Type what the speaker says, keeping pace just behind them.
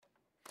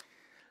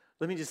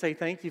Let me just say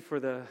thank you for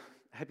the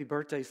happy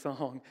birthday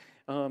song.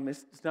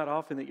 It's not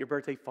often that your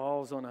birthday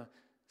falls on a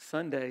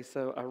Sunday,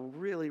 so I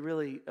really,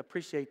 really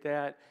appreciate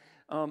that.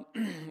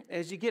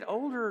 As you get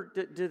older,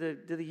 do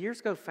the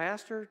years go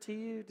faster to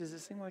you? Does it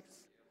seem like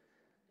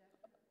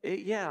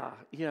yeah.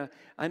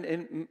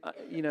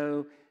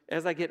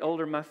 As I get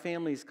older, my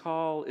family's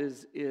call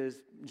is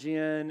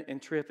Jen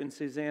and Tripp and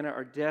Susanna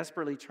are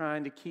desperately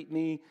trying to keep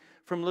me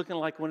from looking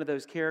like one of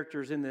those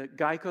characters in the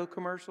Geico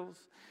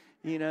commercials,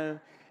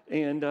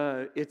 and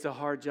it's a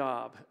hard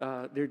job.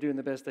 They're doing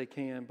the best they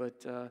can,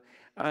 but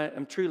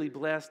I'm truly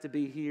blessed to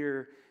be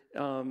here.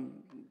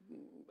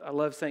 I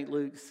love St.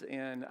 Luke's,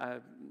 and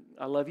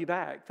I love you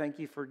back. Thank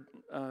you for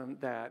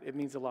that. It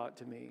means a lot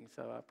to me,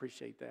 so I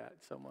appreciate that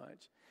so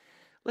much.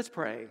 Let's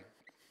pray.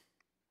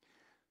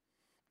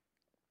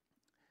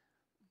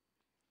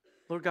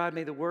 Lord God,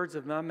 may the words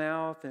of my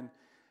mouth and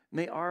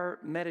may our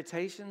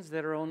meditations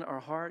that are on our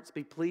hearts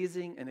be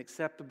pleasing and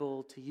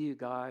acceptable to you,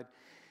 God.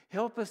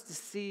 Help us to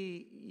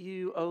see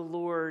you, O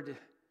Lord,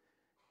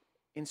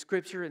 in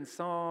Scripture and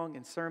song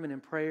and sermon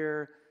and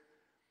prayer,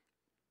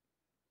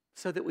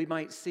 so that we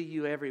might see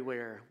you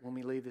everywhere when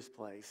we leave this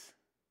place.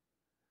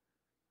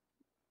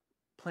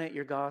 Plant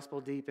your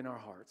gospel deep in our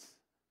hearts.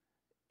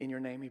 In your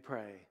name we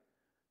pray.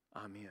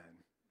 Amen.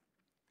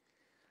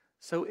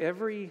 So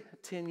every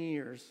 10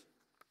 years,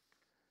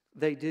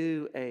 they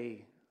do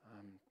a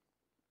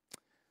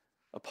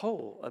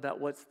poll about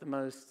what's the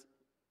most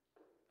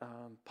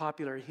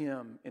popular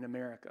hymn in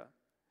America.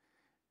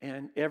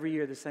 And every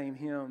year the same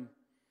hymn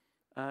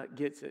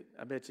gets it.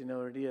 I bet you know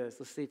what it is.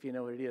 Let's see if you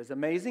know what it is.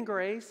 Amazing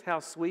Grace, how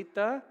sweet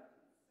the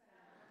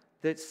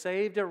that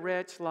saved a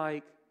wretch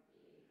like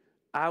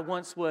I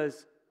once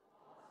was,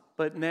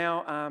 but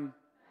now I'm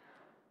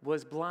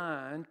was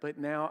blind, but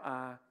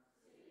now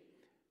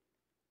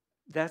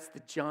that's the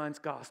John's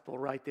gospel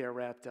right there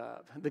wrapped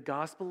up. The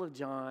Gospel of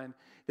John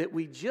that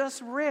we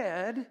just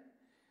read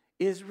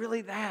is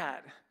really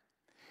that.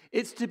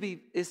 It's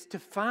to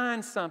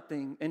find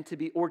something and to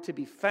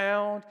be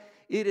found.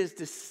 It is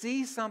to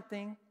see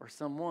something or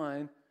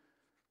someone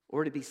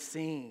or to be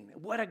seen.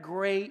 What a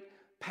great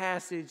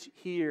passage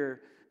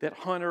here that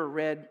Hunter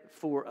read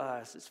for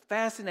us. It's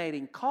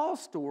fascinating. Call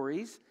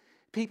stories,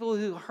 people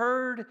who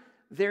heard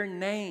their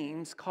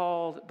names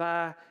called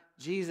by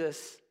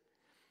Jesus.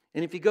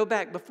 And if you go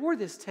back before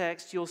this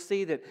text, you'll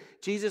see that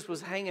Jesus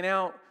was hanging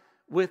out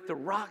with the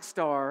rock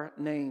star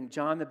named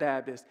John the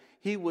Baptist.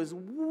 He was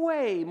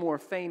way more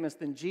famous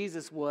than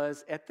Jesus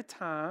was at the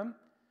time.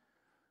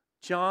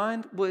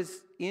 John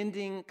was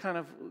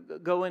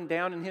going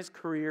down in his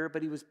career,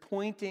 but he was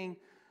pointing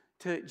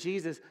to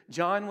Jesus.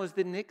 John was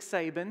the Nick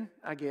Saban,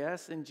 I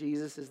guess, and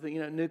Jesus is the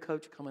new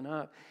coach coming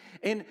up.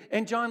 And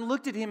John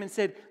looked at him and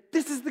said,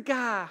 "This is the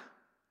guy.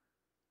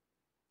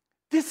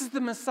 This is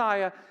the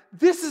Messiah.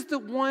 This is the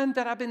one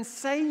that I've been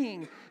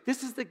saying.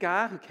 This is the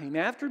guy who came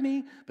after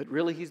me, but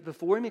really he's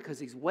before me because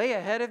he's way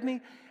ahead of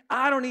me.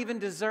 I don't even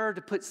deserve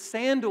to put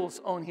sandals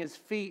on his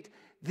feet.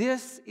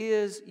 This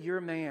is your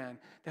man."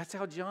 That's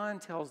how John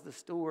tells the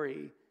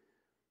story.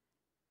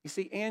 You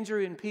see,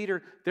 Andrew and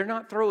Peter, they're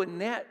not throwing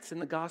nets in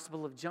the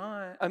Gospel of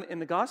John.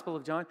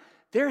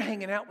 They're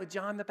hanging out with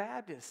John the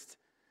Baptist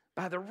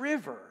by the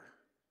river.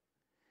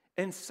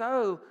 And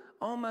so,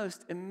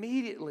 almost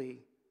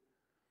immediately,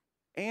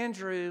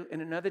 Andrew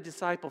and another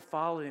disciple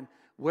followed him.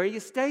 "Where are you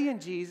staying,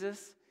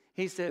 Jesus?"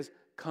 He says,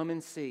 "Come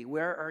and see.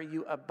 Where are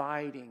you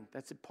abiding?"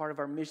 That's a part of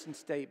our mission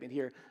statement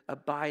here,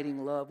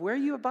 abiding love. Where are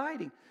you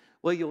abiding?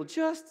 "Well, you'll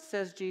just,"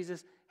 says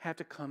Jesus, "have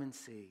to come and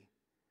see."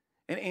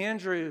 And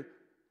Andrew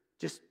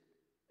just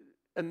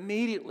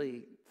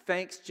immediately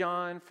thanks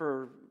John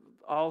for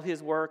all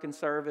his work and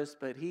service,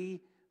 but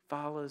he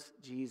follows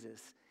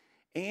Jesus.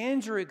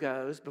 Andrew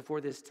goes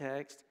before this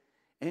text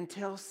and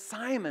tells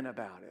Simon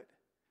about it.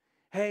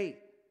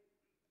 "Hey,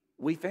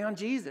 we found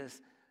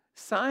Jesus."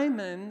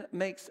 Simon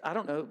makes,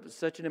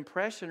 such an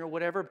impression or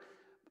whatever.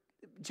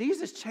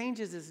 Jesus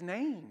changes his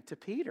name to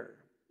Peter,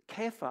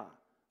 Kepha,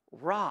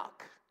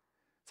 rock.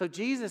 So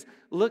Jesus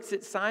looks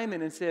at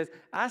Simon and says,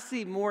 "I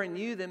see more in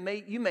you than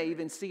you may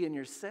even see in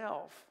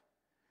yourself."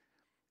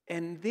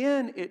 And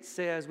then it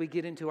says, we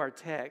get into our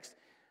text,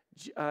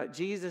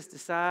 Jesus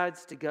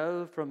decides to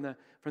go from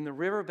the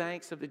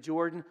riverbanks of the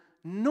Jordan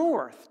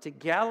north to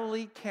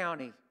Galilee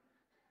County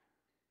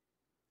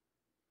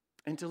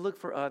and to look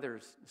for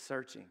others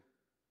searching.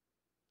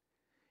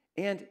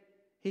 And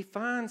he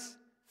finds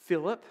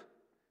Philip.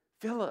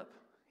 "Philip,"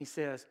 he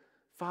says,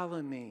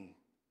 "follow me."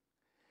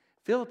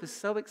 Philip is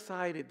so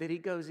excited that he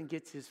goes and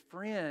gets his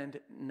friend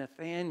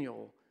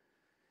Nathanael.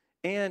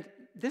 And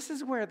this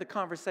is where the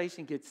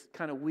conversation gets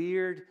kind of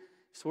weird,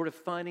 sort of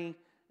funny,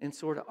 and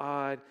sort of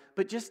odd.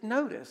 But just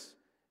notice,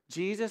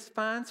 Jesus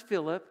finds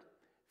Philip,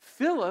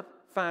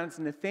 Philip finds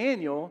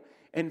Nathanael,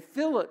 and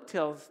Philip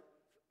tells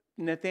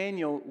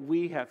Nathanael,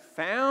 "We have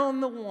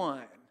found the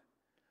one."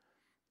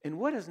 And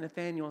what does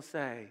Nathanael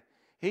say?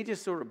 He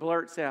just sort of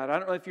blurts out. I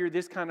don't know if you're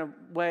this kind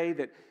of way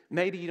that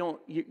maybe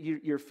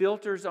your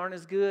filters aren't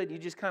as good. You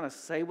just kind of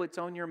say what's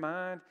on your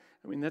mind.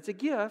 I mean, that's a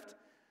gift.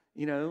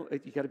 You know,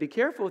 you got to be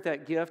careful with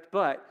that gift.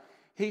 But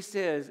he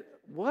says,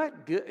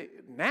 what good?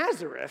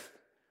 Nazareth?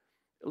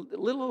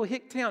 Little old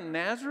hick town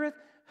Nazareth?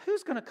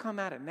 Who's going to come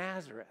out of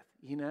Nazareth,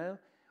 you know?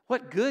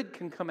 What good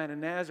can come out of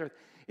Nazareth?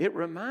 It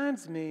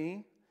reminds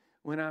me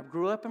when I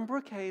grew up in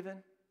Brookhaven.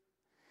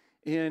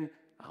 And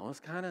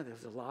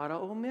there's a lot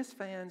of Ole Miss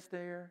fans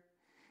there.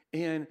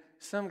 And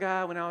some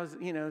guy, when I was,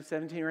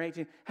 17 or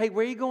 18, hey,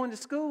 where are you going to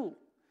school?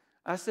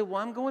 I said,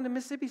 well, I'm going to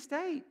Mississippi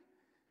State.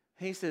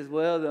 He says,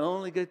 well, the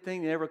only good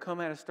thing that ever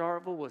come out of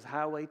Starkville was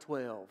Highway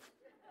 12,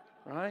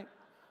 right?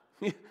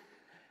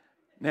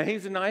 Now, he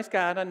was a nice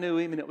guy, and I knew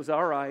him, and it was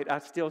all right. I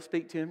still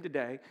speak to him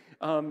today.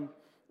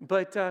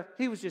 But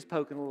he was just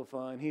poking a little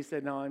fun. He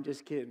said, no, I'm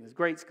just kidding. It's a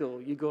great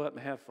school. You go up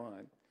and have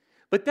fun.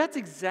 But that's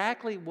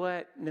exactly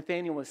what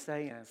Nathanael was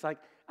saying. It's like,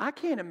 I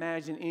can't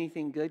imagine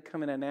anything good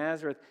coming out of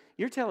Nazareth.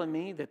 You're telling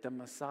me that the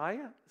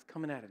Messiah is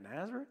coming out of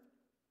Nazareth?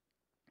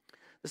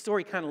 The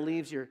story kind of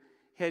leaves your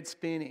head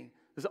spinning.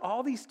 Because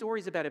all these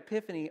stories about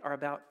Epiphany are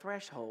about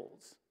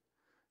thresholds.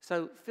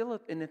 So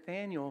Philip and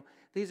Nathanael,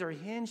 these are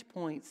hinge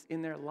points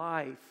in their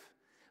life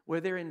where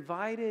they're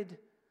invited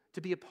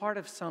to be a part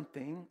of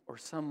something or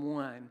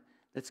someone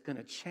that's going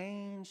to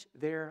change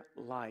their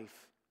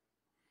life.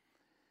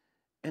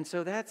 And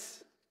so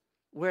that's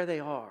where they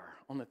are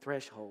on the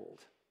threshold.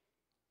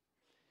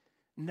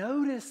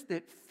 Notice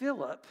that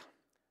Philip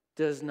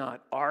does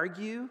not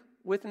argue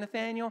with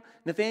Nathanael.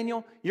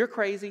 Nathanael, you're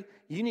crazy.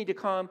 You need to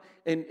come.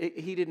 And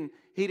he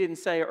didn't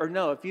say, or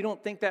no, if you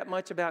don't think that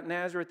much about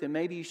Nazareth, then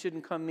maybe you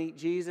shouldn't come meet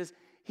Jesus.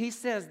 He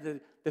says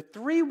the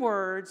three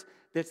words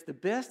that's the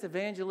best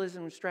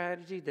evangelism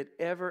strategy that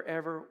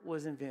ever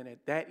was invented.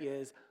 That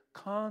is,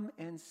 come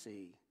and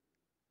see.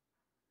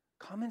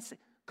 Come and see.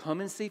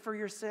 Come and see for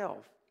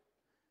yourself.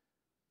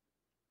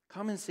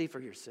 Come and see for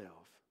yourself.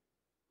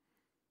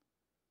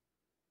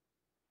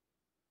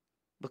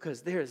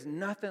 Because there is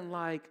nothing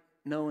like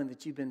knowing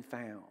that you've been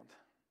found.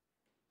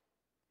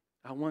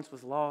 I once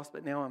was lost,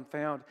 but now I'm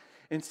found.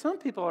 And some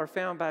people are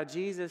found by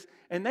Jesus,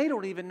 and they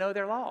don't even know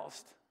they're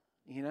lost,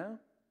 you know?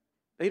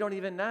 They don't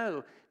even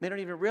know. They don't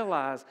even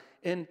realize.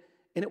 And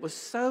it was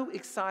so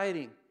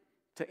exciting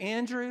to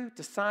Andrew,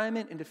 to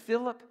Simon, and to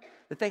Philip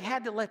that they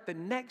had to let the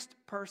next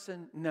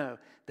person know.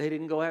 They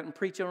didn't go out and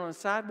preach it on a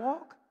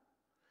sidewalk.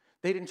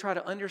 They didn't try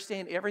to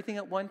understand everything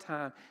at one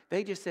time.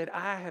 They just said,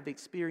 I have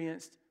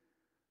experienced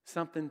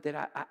something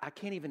that I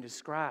can't even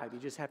describe. You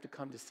just have to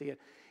come to see it.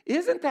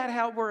 Isn't that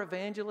how we're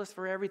evangelists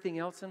for everything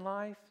else in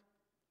life?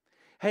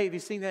 Hey, have you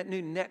seen that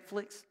new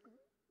Netflix?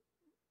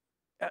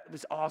 It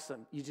was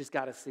awesome. You just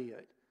got to see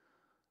it.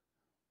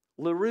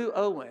 LaRue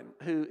Owen,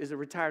 who is a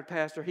retired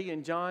pastor, he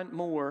and John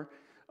Moore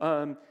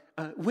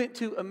went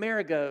to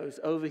Amerigo's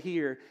over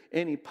here,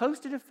 and he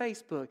posted to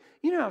Facebook.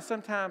 You know how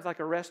sometimes like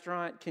a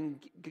restaurant can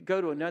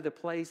go to another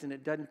place and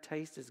it doesn't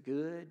taste as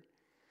good?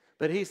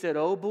 But he said,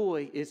 oh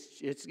boy,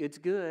 it's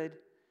good.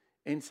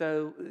 And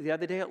so the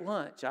other day at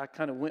lunch, I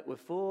kind of went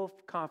with full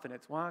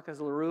confidence. Why? Because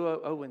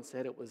LaRue Owen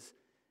said it was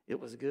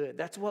good.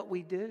 That's what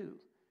we do.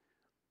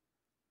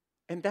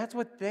 And that's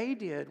what they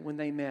did when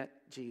they met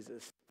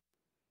Jesus.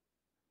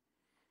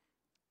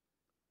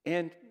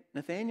 And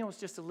Nathanael was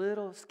just a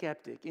little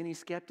skeptic. Any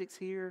skeptics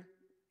here?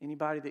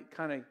 Anybody that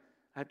kind of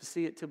have to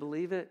see it to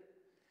believe it?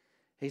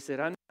 He said,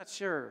 I'm not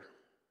sure,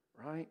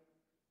 right?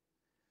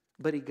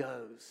 But he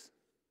goes.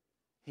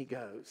 He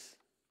goes.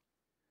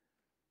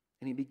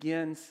 And he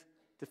begins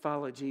to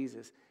follow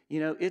Jesus. You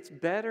know, it's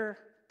better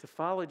to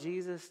follow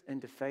Jesus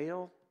and to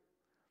fail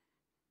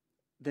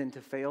than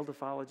to fail to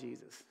follow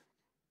Jesus.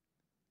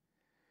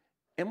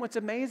 And what's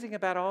amazing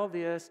about all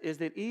this is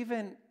that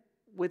even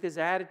with his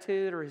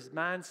attitude or his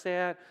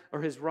mindset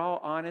or his raw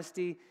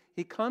honesty,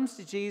 he comes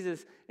to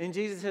Jesus and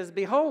Jesus says,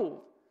 behold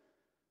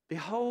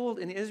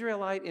an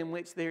Israelite in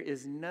which there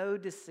is no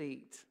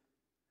deceit.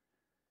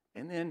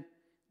 And then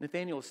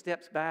Nathanael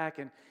steps back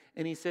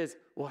and he says,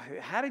 well,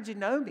 how did you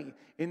know me?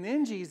 And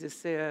then Jesus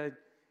said,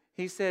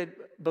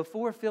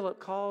 before Philip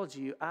called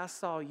you, I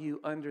saw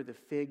you under the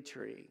fig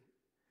tree.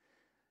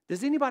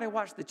 Does anybody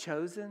watch The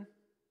Chosen?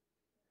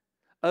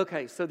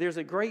 Okay, so there's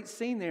a great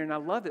scene there, and I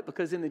love it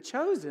because in The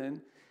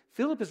Chosen,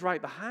 Philip is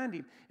right behind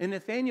him. And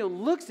Nathanael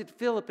looks at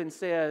Philip and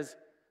says,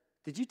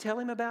 did you tell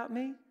him about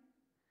me?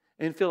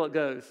 And Philip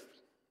goes,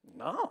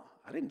 no,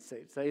 I didn't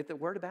say the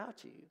word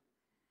about you.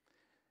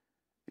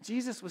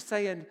 Jesus was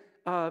saying,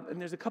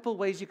 and there's a couple of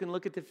ways you can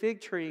look at the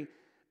fig tree.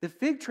 The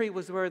fig tree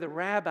was where the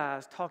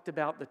rabbis talked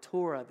about the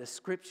Torah, the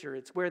scripture.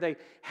 It's where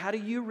how do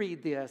you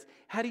read this?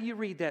 How do you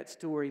read that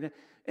story?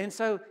 And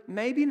so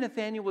maybe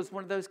Nathanael was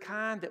one of those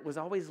kind that was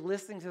always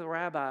listening to the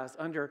rabbis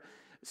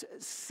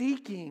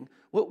seeking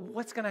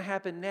what's going to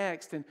happen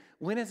next and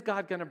when is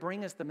God going to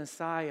bring us the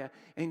Messiah?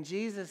 And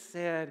Jesus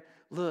said,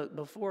 look,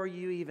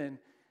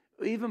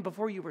 even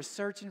before you were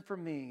searching for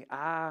me,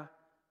 I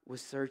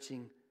was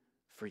searching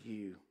for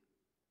you.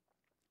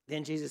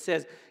 Then Jesus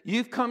says,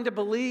 you've come to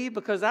believe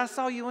because I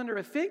saw you under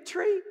a fig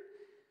tree?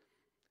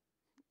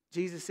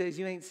 Jesus says,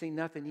 you ain't seen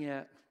nothing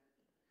yet.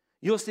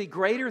 You'll see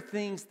greater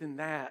things than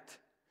that.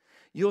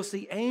 You'll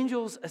see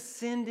angels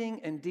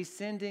ascending and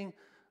descending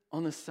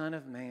on the Son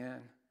of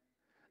Man.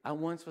 I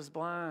once was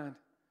blind,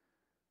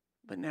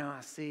 but now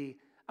I see.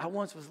 I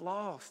once was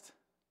lost,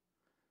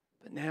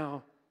 but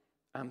now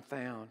I'm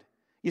found.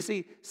 You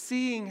see,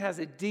 seeing has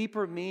a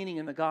deeper meaning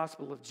in the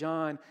Gospel of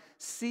John.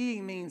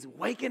 Seeing means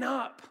waking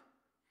up,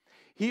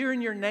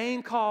 hearing your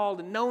name called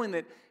and knowing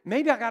that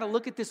maybe I got to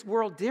look at this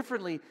world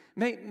differently.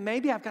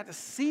 Maybe I've got to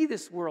see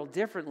this world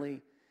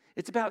differently.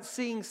 It's about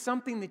seeing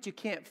something that you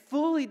can't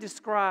fully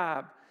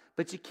describe,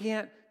 but you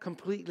can't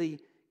completely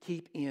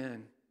keep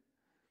in.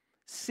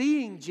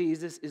 Seeing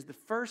Jesus is the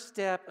first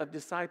step of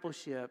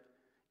discipleship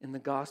in the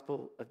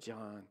Gospel of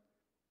John.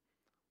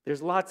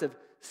 There's lots of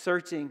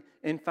searching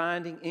and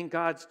finding in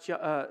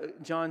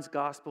John's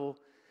Gospel.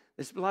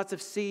 There's lots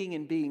of seeing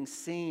and being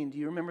seen. Do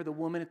you remember the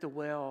woman at the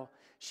well?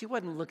 She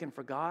wasn't looking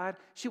for God.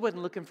 She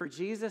wasn't looking for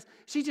Jesus.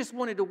 She just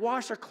wanted to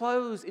wash her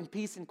clothes in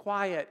peace and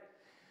quiet.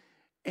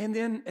 And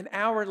then an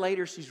hour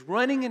later, she's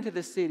running into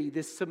the city.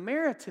 This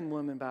Samaritan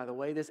woman, by the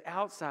way, this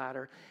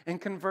outsider, and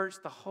converts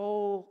the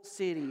whole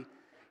city.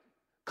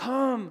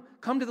 Come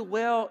to the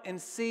well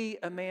and see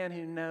a man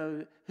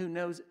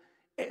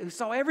who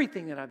saw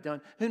everything that I've done,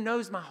 who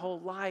knows my whole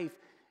life.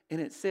 And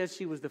it says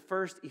she was the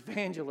first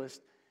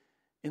evangelist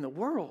in the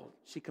world.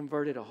 She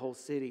converted a whole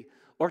city.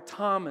 Or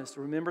Thomas,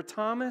 remember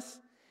Thomas?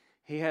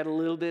 He had a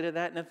little bit of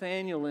that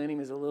Nathaniel in him. He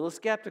was a little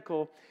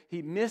skeptical.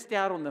 He missed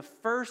out on the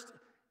first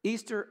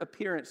Easter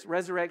appearance,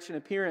 resurrection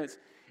appearance.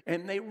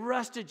 And they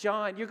rushed to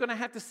John. You're going to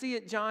have to see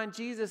it, John.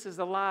 Jesus is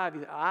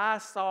alive. I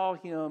saw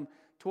him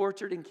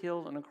tortured and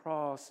killed on a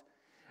cross.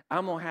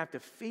 I'm going to have to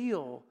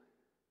feel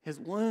his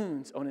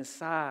wounds on his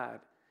side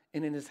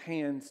and in his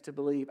hands to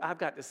believe. I've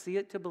got to see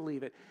it to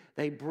believe it.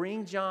 They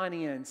bring John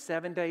in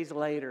 7 days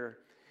later,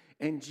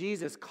 and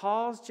Jesus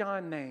calls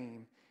John's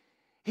name.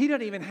 He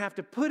doesn't even have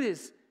to put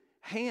his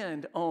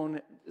hand on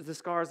the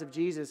scars of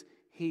Jesus.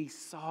 He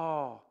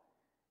saw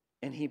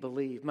and he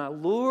believed. My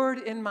Lord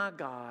and my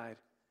God,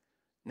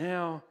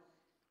 now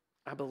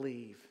I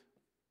believe.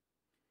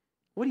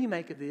 What do you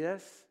make of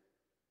this?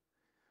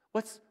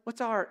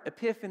 What's our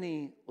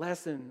epiphany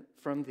lesson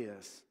from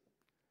this?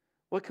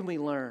 What can we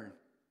learn?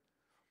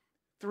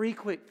 3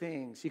 quick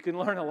things. You can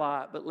learn a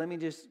lot, but let me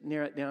just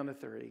narrow it down to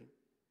 3.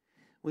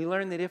 We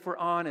learn that if we're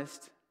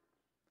honest,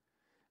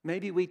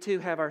 maybe we too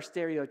have our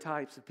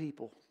stereotypes of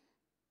people.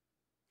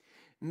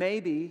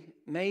 Maybe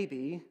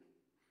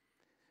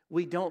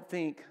we don't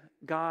think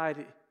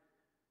God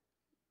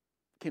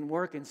can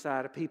work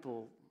inside of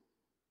people.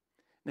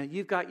 Now,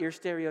 you've got your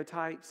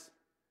stereotypes,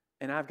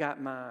 and I've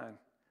got mine.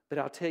 But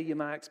I'll tell you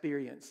my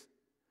experience.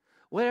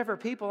 Whatever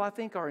people I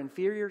think are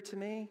inferior to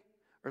me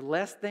or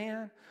less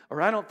than,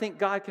 or I don't think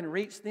God can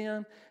reach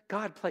them,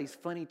 God plays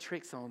funny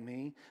tricks on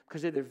me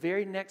because they're the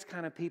very next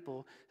kind of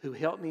people who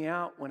help me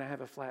out when I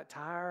have a flat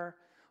tire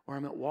or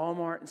I'm at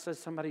Walmart and so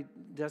somebody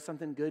does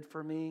something good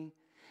for me.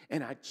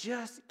 And I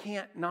just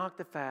can't knock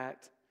the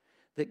fact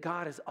that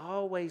God is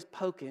always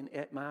poking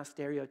at my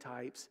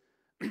stereotypes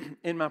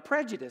and my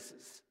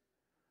prejudices.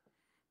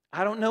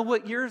 I don't know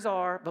what yours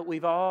are, but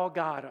we've all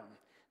got them.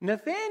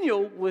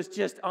 Nathaniel was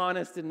just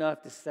honest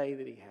enough to say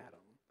that he had them.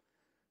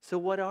 So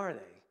what are they?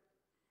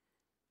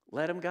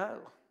 Let them go.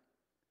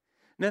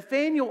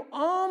 Nathaniel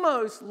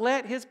almost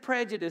let his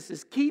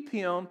prejudices keep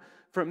him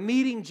from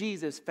meeting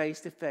Jesus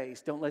face to face.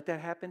 Don't let that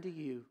happen to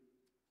you.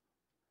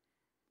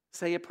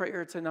 Say a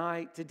prayer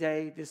tonight,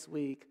 today, this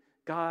week.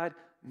 God,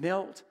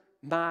 melt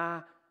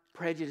my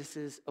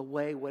prejudices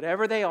away,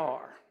 whatever they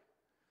are.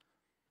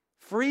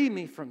 Free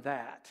me from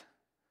that,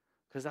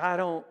 because I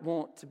don't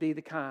want to be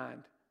the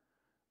kind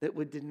that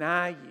would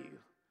deny you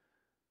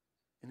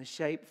in the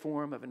shape,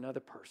 form of another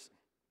person.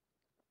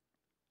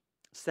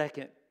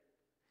 Second,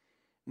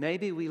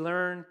 maybe we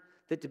learn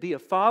that to be a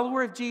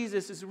follower of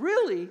Jesus is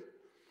really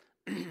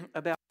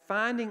about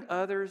finding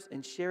others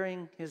and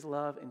sharing his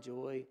love and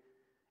joy.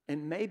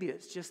 And maybe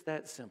it's just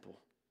that simple.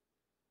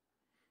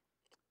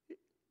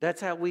 That's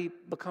how we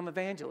become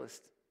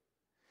evangelists.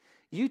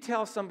 You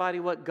tell somebody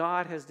what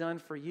God has done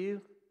for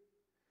you,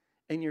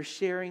 and you're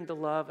sharing the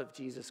love of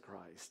Jesus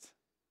Christ.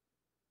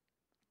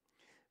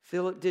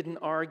 Philip didn't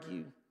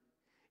argue.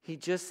 He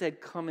just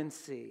said, come and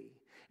see.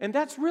 And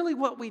that's really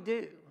what we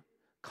do.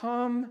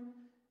 Come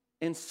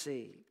and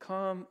see.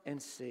 Come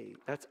and see.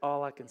 That's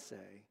all I can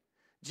say.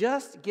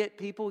 Just get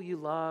people you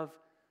love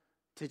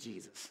to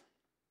Jesus.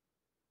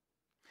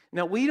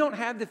 Now, we don't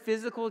have the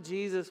physical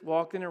Jesus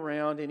walking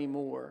around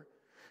anymore.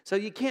 So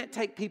you can't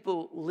take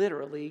people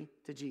literally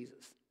to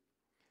Jesus.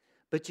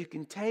 But you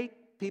can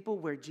take people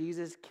where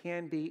Jesus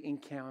can be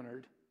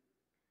encountered.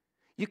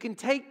 You can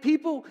take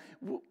people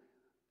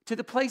to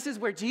the places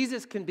where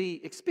Jesus can be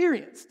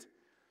experienced.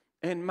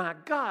 And my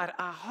God,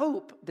 I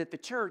hope that the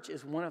church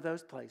is one of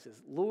those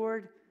places.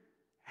 Lord,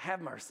 have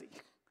mercy.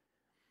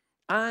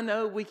 I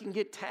know we can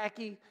get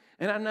tacky,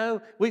 and I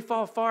know we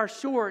fall far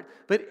short,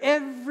 but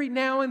every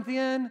now and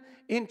then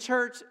in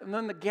church,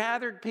 among the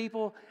gathered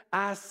people,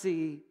 I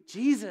see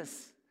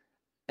Jesus,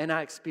 and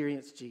I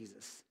experience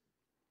Jesus.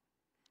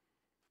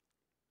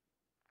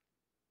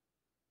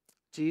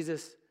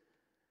 Jesus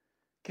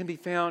can be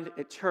found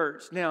at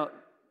church. Now,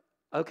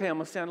 Okay, I'm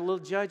going to sound a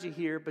little judgy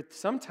here, but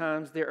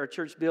sometimes there are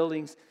church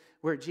buildings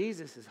where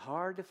Jesus is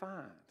hard to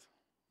find,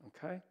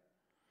 okay?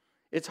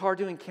 It's hard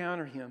to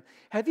encounter him.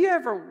 Have you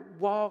ever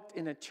walked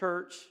in a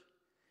church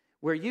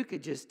where you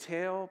could just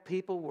tell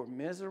people were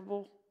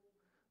miserable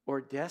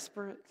or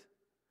desperate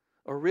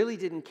or really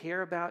didn't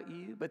care about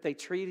you, but they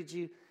treated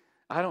you,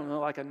 I don't know,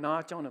 like a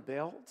notch on a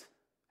belt?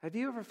 Have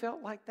you ever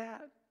felt like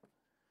that?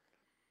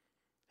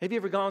 Have you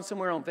ever gone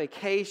somewhere on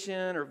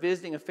vacation or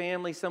visiting a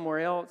family somewhere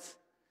else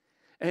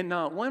and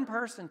not one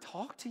person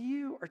talked to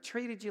you or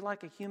treated you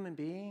like a human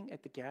being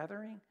at the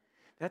gathering?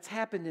 That's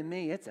happened to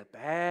me. It's a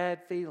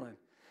bad feeling,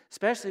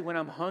 especially when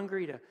I'm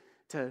hungry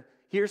to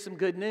hear some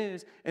good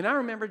news. And I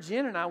remember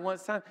Jen and I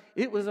once time,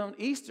 it was on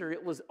Easter.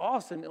 It was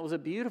awesome. It was a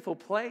beautiful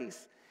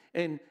place.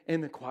 And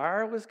the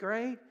choir was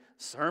great.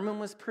 Sermon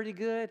was pretty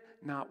good.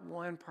 Not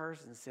one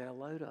person said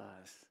hello to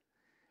us.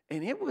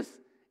 And it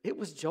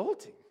was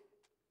jolting.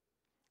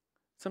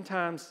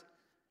 Sometimes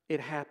it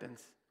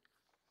happens.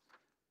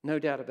 No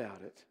doubt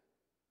about it.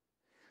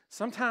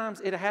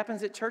 Sometimes it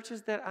happens at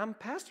churches that I'm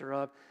pastor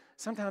of.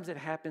 Sometimes it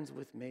happens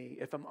with me,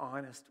 if I'm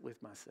honest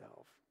with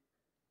myself.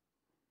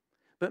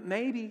 But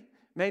maybe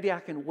I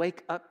can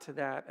wake up to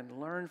that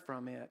and learn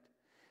from it.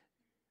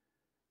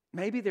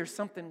 Maybe there's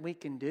something we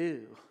can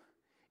do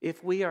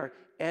if we are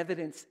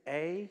evidence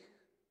A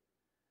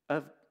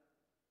of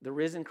the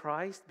risen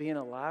Christ being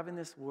alive in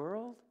this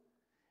world.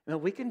 Now,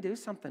 we can do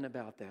something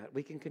about that.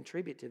 We can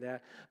contribute to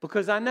that.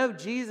 Because I know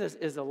Jesus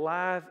is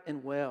alive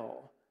and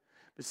well.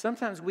 But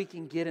sometimes we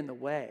can get in the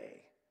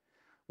way.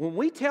 When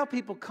we tell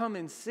people come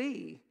and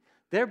see,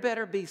 there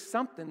better be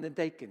something that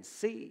they can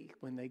see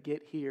when they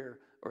get here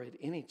or at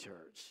any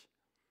church.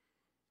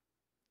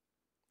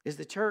 Is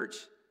the church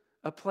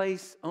a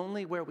place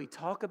only where we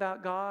talk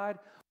about God?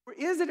 Or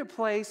is it a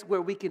place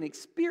where we can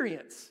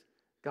experience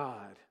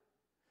God?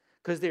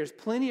 Because there's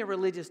plenty of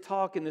religious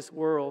talk in this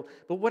world.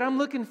 But what I'm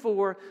looking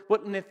for,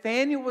 what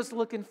Nathaniel was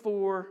looking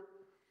for,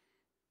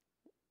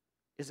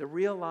 is a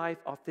real life,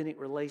 authentic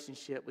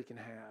relationship we can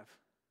have.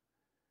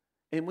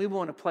 And we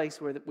want a place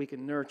where we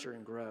can nurture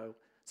and grow.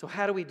 So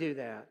how do we do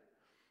that?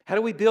 How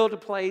do we build a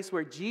place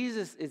where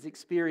Jesus is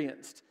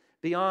experienced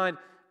beyond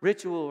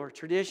ritual or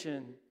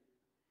tradition?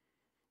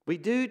 We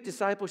do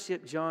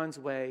discipleship John's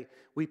way.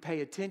 We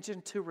pay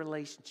attention to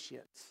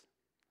relationships.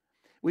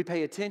 We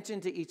pay attention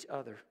to each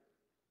other.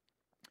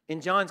 In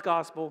John's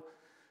gospel,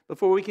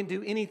 before we can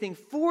do anything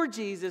for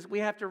Jesus, we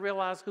have to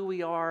realize who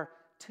we are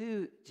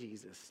to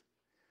Jesus.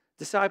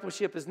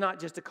 Discipleship is not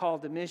just a call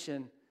to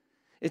mission.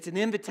 It's an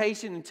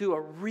invitation into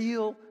a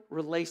real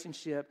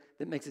relationship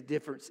that makes a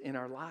difference in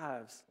our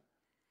lives.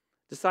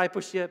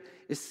 Discipleship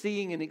is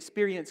seeing and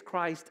experience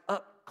Christ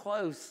up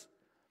close.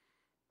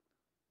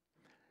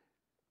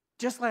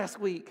 Just last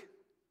week,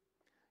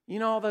 you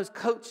know all those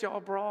coats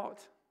y'all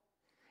brought?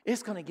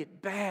 It's going to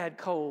get bad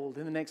cold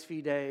in the next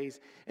few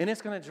days, and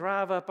it's going to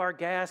drive up our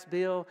gas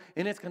bill,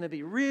 and it's going to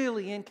be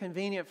really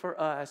inconvenient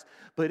for us.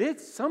 But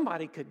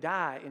somebody could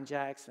die in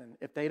Jackson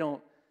if they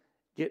don't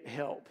get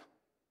help.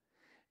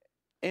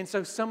 And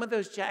so some of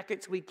those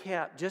jackets we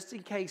kept, just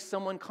in case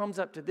someone comes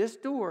up to this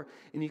door,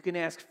 and you can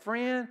ask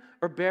Fran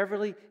or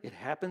Beverly. It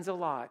happens a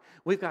lot.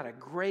 We've got a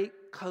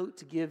great coat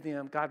to give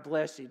them. God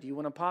bless you. Do you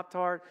want a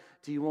Pop-Tart?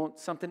 Do you want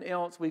something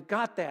else? We've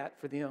got that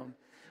for them.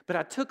 But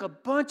I took a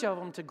bunch of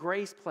them to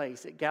Grace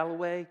Place at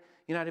Galloway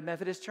United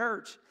Methodist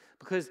Church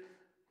because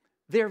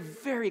they're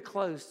very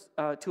close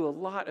to a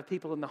lot of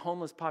people in the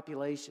homeless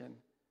population.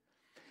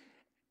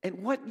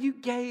 And what you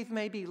gave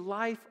may be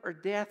life or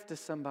death to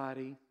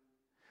somebody.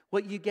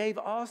 What you gave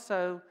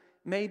also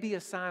may be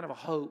a sign of a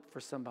hope for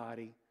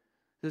somebody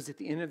who's at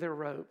the end of their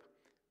rope.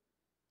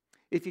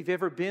 If you've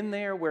ever been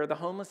there where the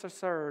homeless are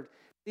served,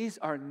 these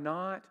are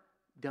not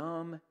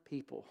dumb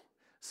people.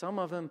 Some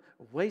of them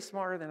are way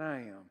smarter than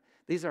I am.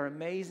 These are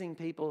amazing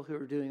people who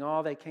are doing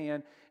all they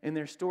can, and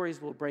their stories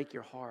will break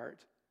your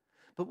heart.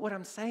 But what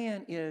I'm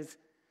saying is,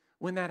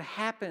 when that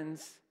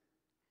happens,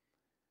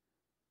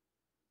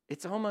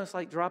 it's almost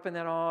like dropping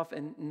that off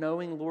and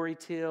knowing Lori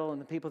Till and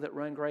the people that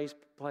run Grace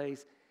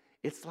Place.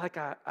 It's like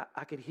I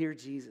could hear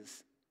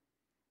Jesus.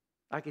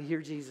 I could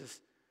hear Jesus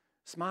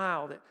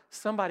smile that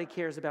somebody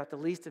cares about the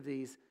least of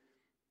these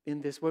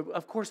in this world.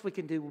 Of course, we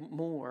can do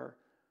more.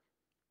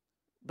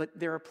 But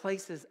there are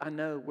places I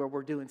know where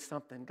we're doing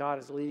something. God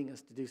is leading us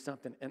to do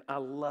something, and I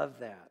love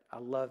that. I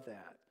love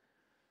that.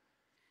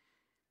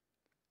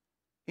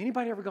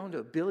 Anybody ever gone to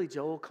a Billy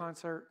Joel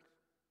concert?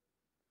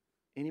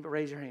 Anybody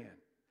raise your hand?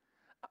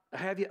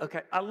 Have you?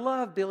 Okay, I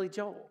love Billy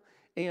Joel.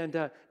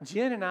 And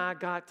Jen and I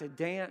got to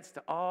dance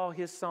to all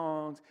his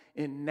songs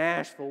in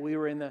Nashville. We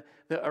were in the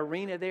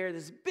arena there,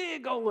 this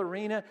big old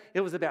arena.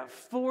 It was about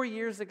 4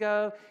 years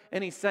ago,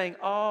 and he sang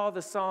all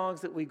the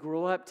songs that we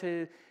grew up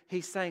to. He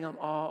sang them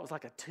all. It was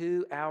like a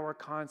 2-hour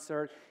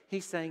concert.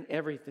 He sang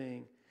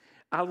everything.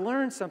 I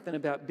learned something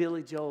about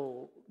Billy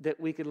Joel that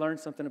we could learn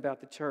something about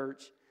the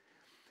church.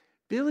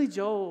 Billy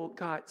Joel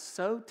got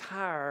so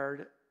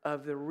tired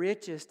of the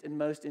richest and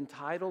most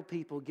entitled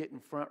people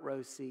getting front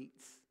row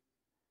seats.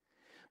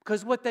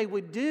 Because what they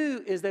would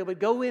do is they would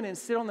go in and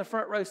sit on the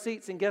front row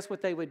seats, and guess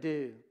what they would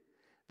do?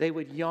 They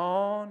would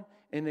yawn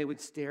and they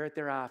would stare at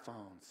their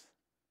iPhones.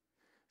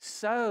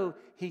 So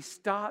he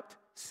stopped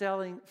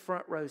selling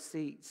front row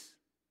seats.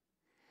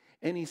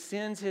 And he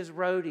sends his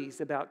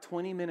roadies about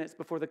 20 minutes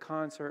before the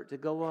concert to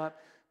go up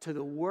to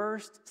the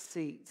worst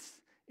seats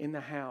in the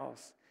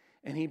house.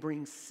 And he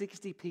brings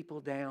 60 people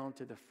down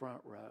to the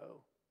front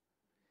row.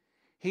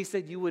 He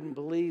said, you wouldn't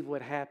believe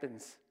what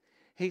happens.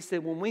 He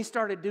said, when we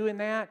started doing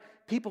that,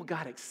 people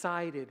got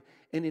excited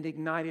and it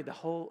ignited the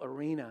whole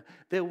arena.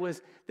 There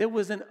was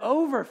an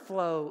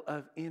overflow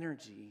of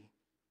energy.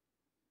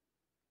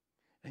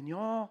 And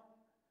y'all,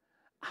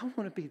 I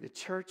want to be the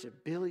church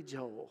of Billy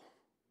Joel.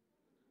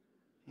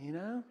 You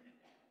know?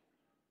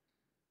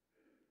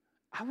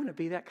 I want to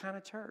be that kind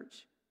of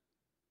church.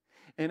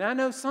 And I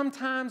know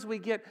sometimes we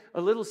get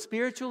a little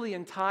spiritually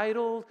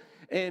entitled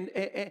and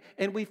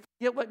we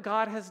forget what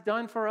God has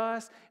done for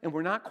us and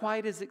we're not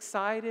quite as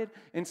excited.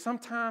 And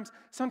sometimes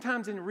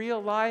in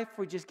real life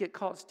we just get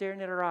caught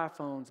staring at our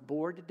iPhones,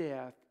 bored to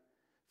death,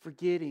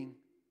 forgetting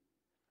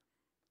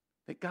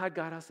that God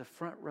got us a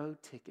front row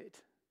ticket.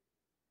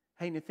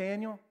 Hey,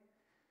 Nathaniel,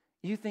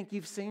 you think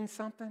you've seen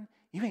something?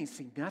 You ain't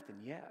seen nothing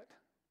yet.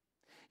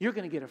 You're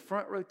going to get a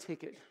front row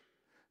ticket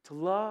to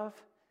love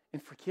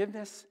and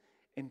forgiveness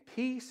and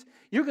peace.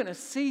 You're going to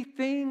see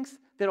things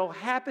that will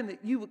happen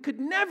that you could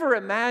never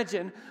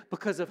imagine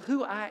because of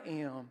who I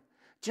am.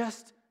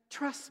 Just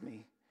trust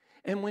me.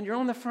 And when you're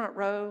on the front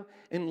row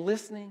and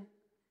listening,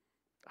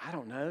 I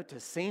don't know, to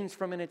scenes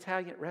from an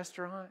Italian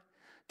restaurant,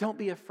 don't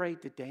be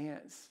afraid to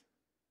dance.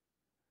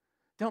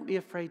 Don't be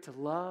afraid to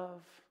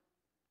love.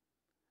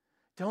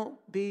 Don't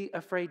be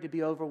afraid to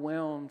be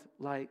overwhelmed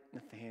like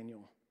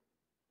Nathaniel.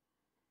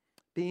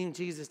 Being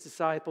Jesus'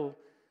 disciple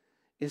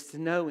is to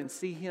know and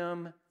see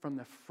him from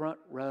the front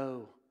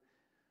row.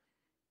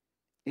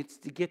 It's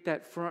to get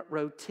that front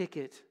row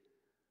ticket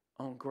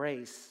on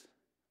grace,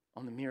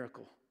 on the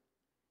miracle.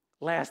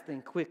 Last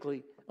thing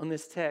quickly on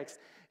this text,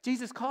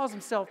 Jesus calls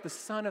himself the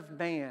Son of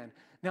Man.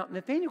 Now,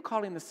 Nathaniel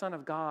called him the Son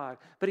of God,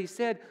 but he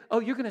said,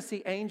 you're going to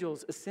see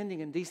angels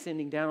ascending and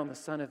descending down on the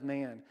Son of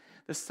Man.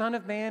 The Son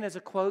of Man is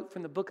a quote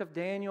from the book of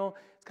Daniel.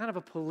 It's kind of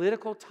a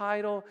political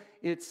title.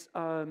 It's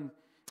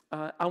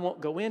I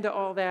won't go into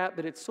all that,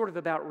 but it's sort of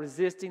about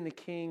resisting the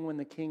king when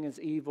the king is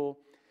evil.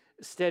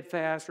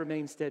 Steadfast,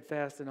 remain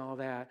steadfast and all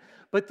that.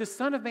 But the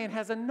Son of Man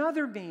has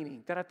another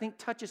meaning that I think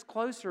touches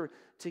closer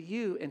to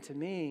you and to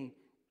me.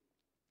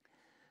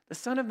 The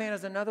Son of Man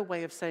is another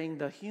way of saying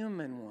the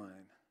human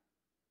one.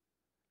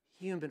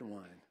 Human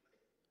one.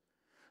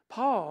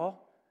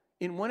 Paul,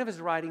 in one of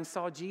his writings,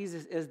 saw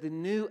Jesus as the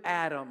new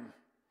Adam,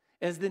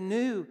 as the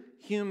new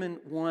human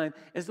one,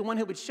 as the one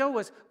who would show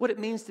us what it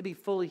means to be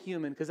fully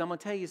human. Because I'm going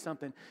to tell you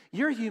something.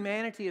 Your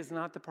humanity is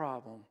not the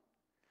problem.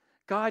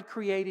 God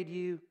created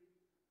you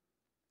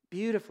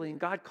beautifully, and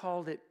God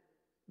called it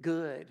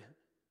good.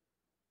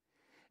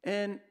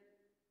 And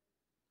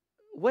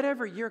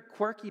whatever your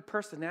quirky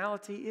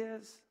personality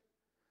is,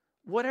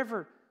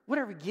 whatever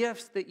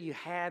gifts that you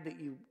had that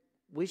you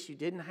wish you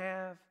didn't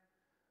have,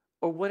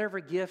 or whatever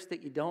gifts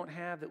that you don't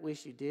have that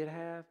wish you did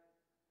have,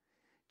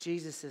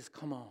 Jesus says,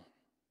 come on.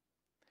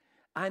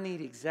 I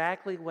need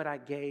exactly what I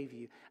gave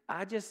you.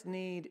 I just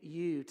need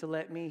you to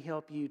let me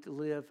help you to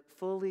live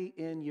fully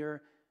in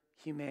your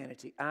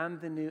humanity. I'm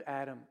the new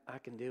Adam. I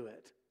can do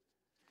it.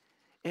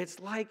 It's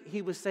like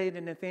he was saying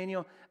to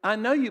Nathaniel, I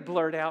know you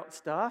blurt out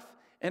stuff,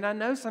 and I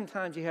know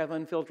sometimes you have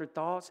unfiltered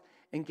thoughts,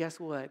 and guess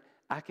what?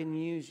 I can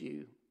use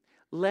you.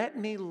 Let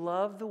me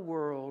love the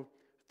world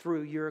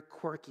through your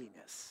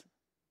quirkiness,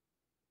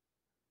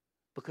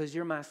 because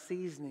you're my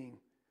seasoning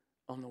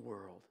on the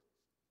world.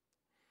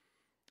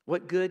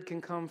 What good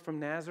can come from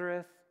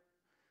Nazareth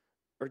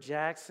or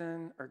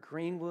Jackson or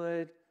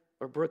Greenwood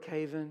or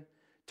Brookhaven?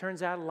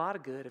 Turns out a lot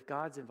of good if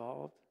God's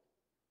involved.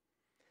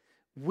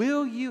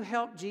 Will you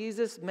help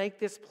Jesus make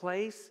this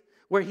place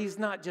where he's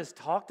not just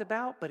talked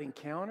about but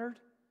encountered?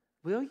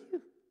 Will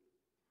you?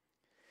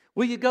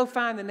 Will you go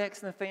find the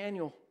next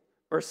Nathaniel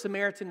or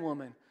Samaritan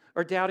woman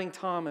or doubting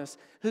Thomas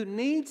who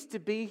needs to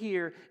be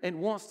here and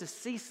wants to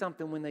see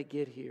something when they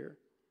get here?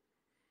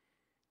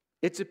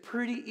 It's a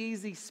pretty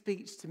easy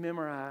speech to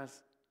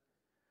memorize.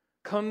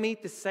 Come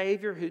meet the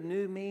Savior who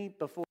knew me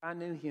before I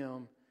knew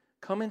him.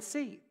 Come and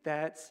see.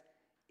 That's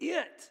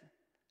it.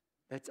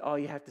 That's all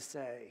you have to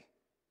say.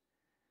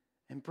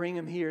 And bring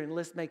him here, and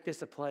let's make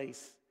this a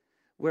place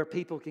where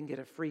people can get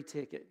a free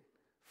ticket,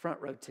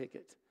 front row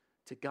ticket,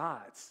 to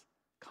God's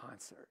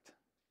concert.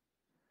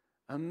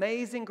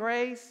 Amazing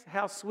grace,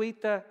 how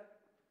sweet that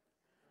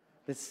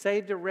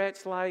saved a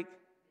wretch like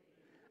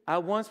I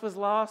once was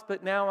lost,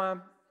 but now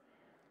I'm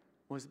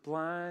was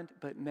blind,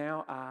 but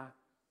now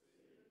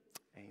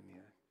amen.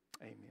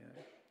 Amen.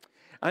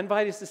 I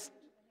invite us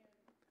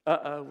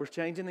to, we're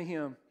changing the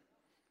hymn.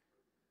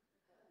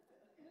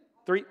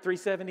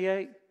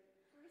 378?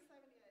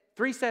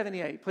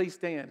 378, please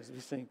stand as we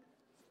sing.